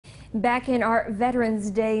Back in our Veterans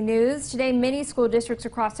Day news, today many school districts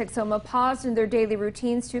across Texoma paused in their daily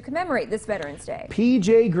routines to commemorate this Veterans Day.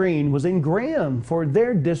 PJ Green was in Graham for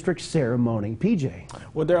their district ceremony. PJ.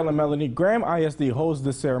 Well, Daryl and Melanie, Graham ISD holds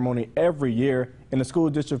this ceremony every year, and the school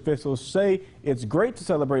district officials say it's great to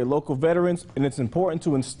celebrate local veterans, and it's important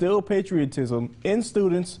to instill patriotism in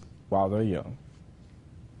students while they're young.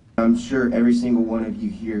 I'm sure every single one of you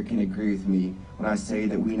here can agree with me when I say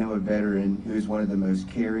that we know a veteran who is one of the most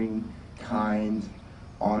caring, kind,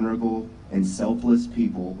 honorable, and selfless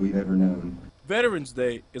people we've ever known. Veterans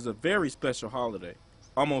Day is a very special holiday.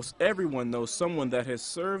 Almost everyone knows someone that has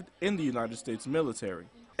served in the United States military.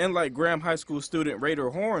 And like Graham High School student Raider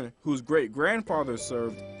Horn, whose great-grandfather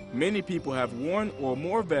served, many people have one or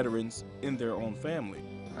more veterans in their own family.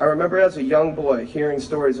 I remember as a young boy hearing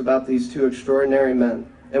stories about these two extraordinary men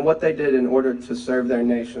and what they did in order to serve their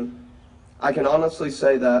nation. I can honestly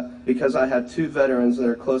say that because I have two veterans that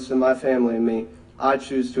are close to my family and me, I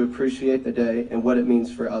choose to appreciate the day and what it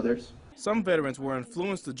means for others. Some veterans were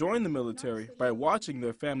influenced to join the military by watching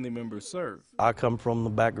their family members serve. I come from the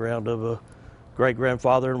background of a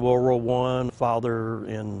great-grandfather in World War I, father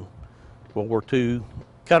in World War II.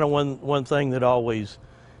 Kind of one thing that always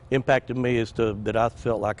impacted me is that I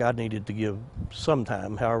felt like I needed to give some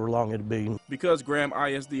time, however long it'd be. Because Graham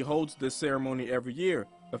ISD holds this ceremony every year,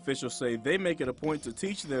 officials say they make it a point to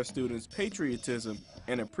teach their students patriotism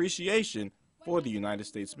and appreciation for the United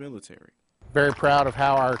States military. Very proud of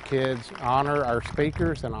how our kids honor our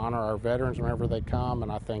speakers and honor our veterans whenever they come,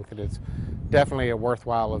 and I think that it's definitely a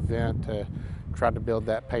worthwhile event to try to build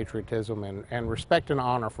that patriotism and respect and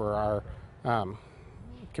honor for our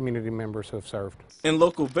community members who have served. And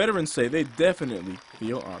local veterans say they definitely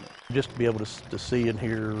feel honored. Just to be able to see and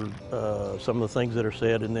hear some of the things that are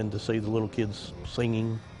said, and then to see the little kids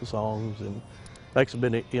singing the songs, and makes a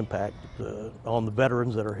big impact on the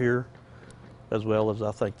veterans that are here, as well as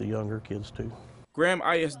I think the younger kids too. Graham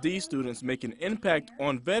ISD students make an impact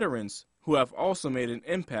on veterans who have also made an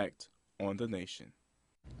impact on the nation.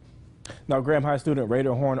 Now, Graham High student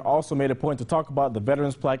Raider Horn also made a point to talk about the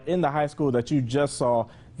veterans plaque in the high school that you just saw.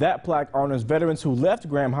 That plaque honors veterans who left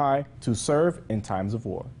Graham High to serve in times of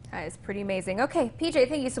war. That is pretty amazing. Okay, PJ,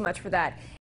 thank you so much for that.